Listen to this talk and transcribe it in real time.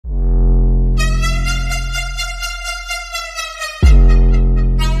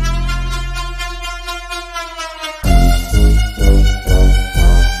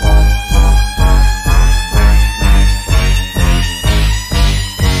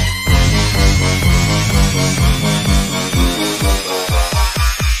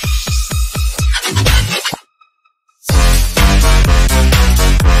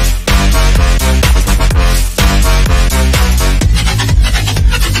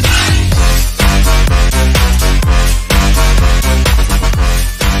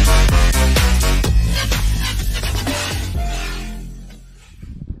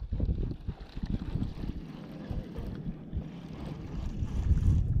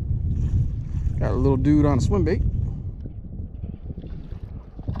Got a little dude on a swim bait.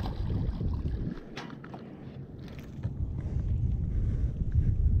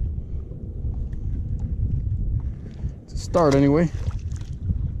 It's a start anyway.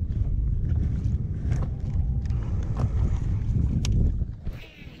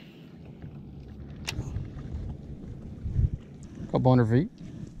 Couple 100 feet.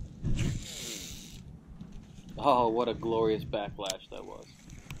 Oh, what a glorious backlash that was.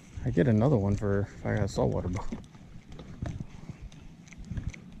 I get another one for if I got a saltwater boat.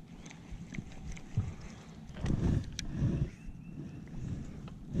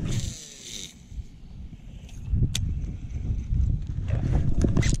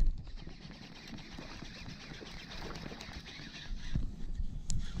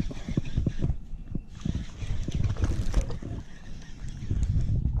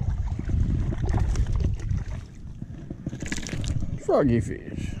 Froggy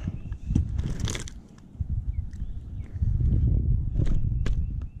fish.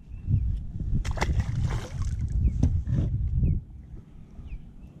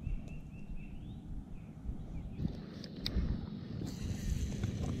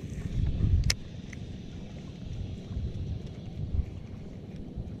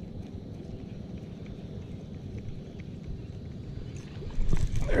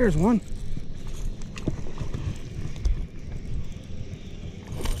 There's one.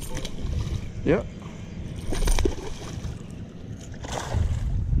 Yep.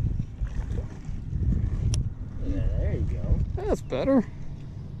 Yeah, there you go. That's better.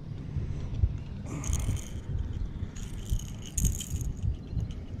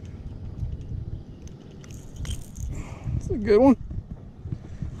 That's a good one.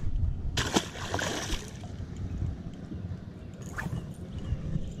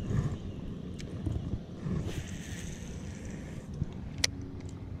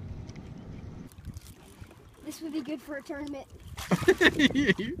 This would be good for a tournament.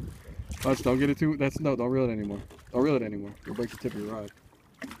 Watch, don't get it too. No, don't reel it anymore. Don't reel it anymore. You'll break the tip of your rod.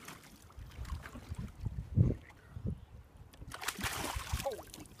 Holy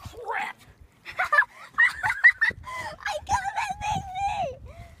crap! I got that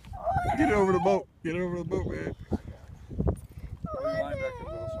thing! Get it over the boat. Get it over the boat, man.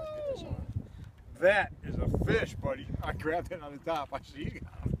 That is a fish, buddy. I grabbed it on the top. I see you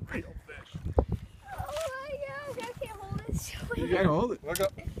got a real fish. Oh my god, I can't hold it. You gotta hold it. Look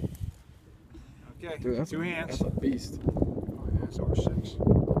up. Okay, Dude, that's 2 hands. That's a beast. Oh, yeah, it's over 6.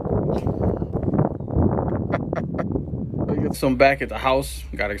 I got some back at the house.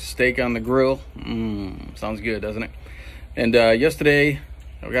 Got a steak on the grill. Sounds good, doesn't it? And yesterday,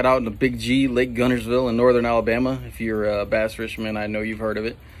 I got out in the Big G, Lake Guntersville in northern Alabama. If you're a bass fisherman, I know you've heard of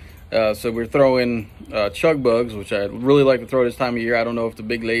it. So we're throwing chug bugs, which I really like to throw this time of year. I don't know if the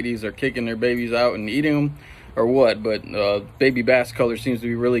big ladies are kicking their babies out and eating them or what, but baby bass color seems to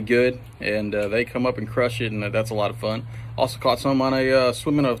be really good, and they come up and crush it, and that's a lot of fun. Also caught some on a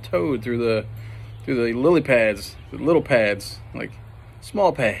swimming a toad through the lily pads, the little pads, like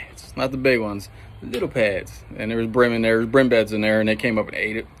small pads, not the big ones, the little pads. And there was brim in there, there was brim beds in there, and they came up and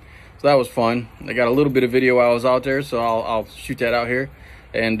ate it. So that was fun. I got a little bit of video while I was out there, so I'll shoot that out here.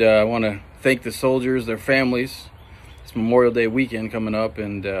 And I want to thank the soldiers, their families. It's Memorial Day weekend coming up,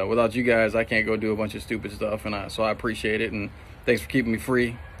 and without you guys, I can't go do a bunch of stupid stuff. And so I appreciate it, and thanks for keeping me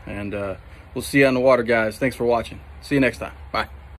free. And we'll see you on the water, guys. Thanks for watching. See you next time. Bye.